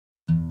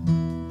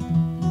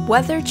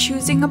Whether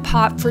choosing a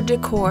pot for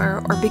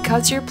decor or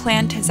because your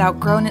plant has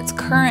outgrown its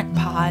current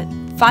pot,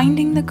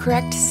 finding the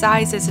correct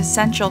size is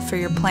essential for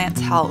your plant's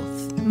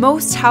health.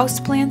 Most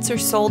houseplants are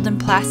sold in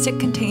plastic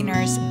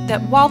containers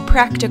that, while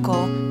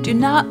practical, do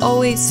not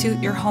always suit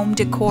your home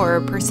decor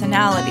or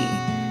personality.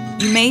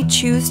 You may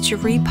choose to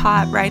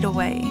repot right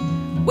away.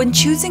 When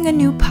choosing a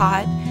new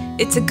pot,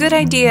 it's a good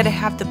idea to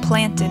have the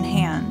plant in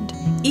hand.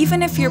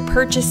 Even if you're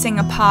purchasing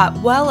a pot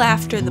well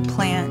after the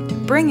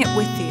plant, bring it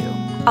with you.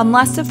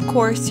 Unless, of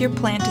course, your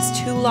plant is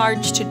too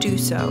large to do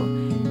so.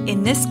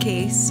 In this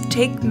case,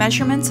 take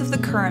measurements of the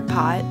current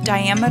pot,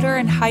 diameter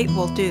and height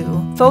will do.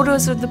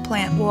 Photos of the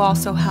plant will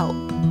also help.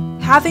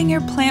 Having your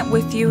plant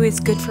with you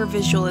is good for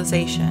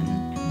visualization,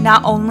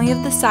 not only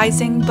of the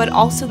sizing, but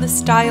also the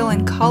style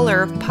and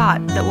color of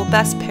pot that will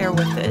best pair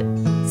with it.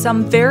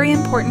 Some very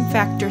important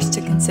factors to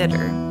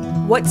consider.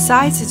 What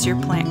size is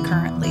your plant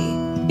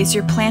currently? Is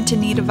your plant in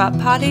need of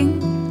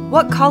uppotting?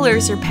 What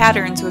colors or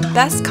patterns would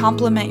best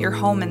complement your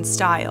home and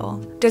style?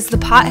 Does the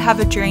pot have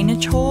a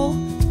drainage hole?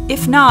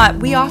 If not,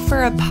 we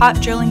offer a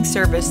pot drilling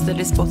service that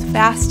is both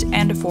fast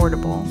and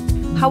affordable.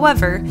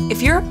 However,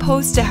 if you're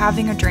opposed to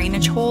having a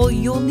drainage hole,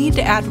 you'll need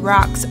to add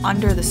rocks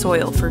under the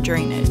soil for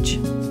drainage.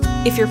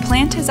 If your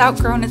plant has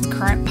outgrown its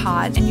current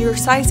pot and you're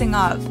sizing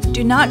up,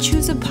 do not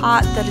choose a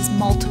pot that is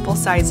multiple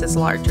sizes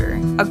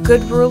larger. A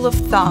good rule of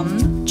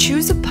thumb,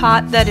 choose a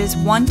pot that is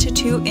 1 to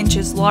 2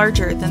 inches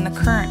larger than the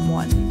current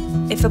one.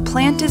 If a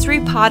plant is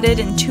repotted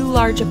in too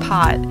large a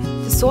pot,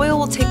 the soil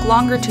will take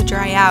longer to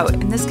dry out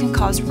and this can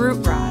cause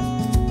root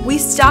rot. We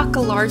stock a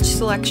large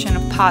selection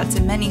of pots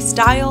in many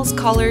styles,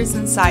 colors,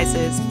 and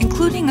sizes,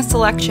 including a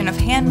selection of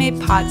handmade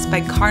pots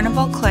by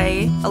Carnival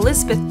Clay,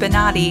 Elizabeth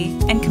Bonatti,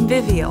 and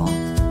Convivial.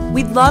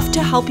 We'd love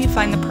to help you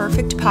find the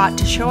perfect pot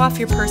to show off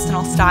your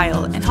personal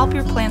style and help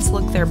your plants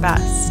look their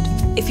best.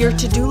 If your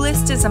to-do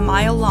list is a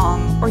mile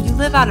long or you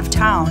live out of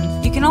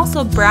town, you can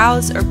also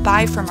browse or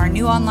buy from our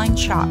new online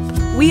shop.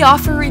 We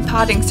offer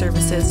repotting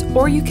services,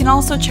 or you can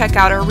also check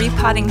out our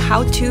repotting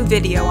how-to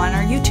video on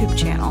our YouTube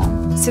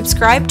channel.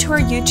 Subscribe to our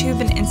YouTube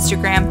and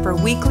Instagram for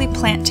weekly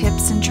plant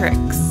tips and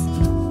tricks.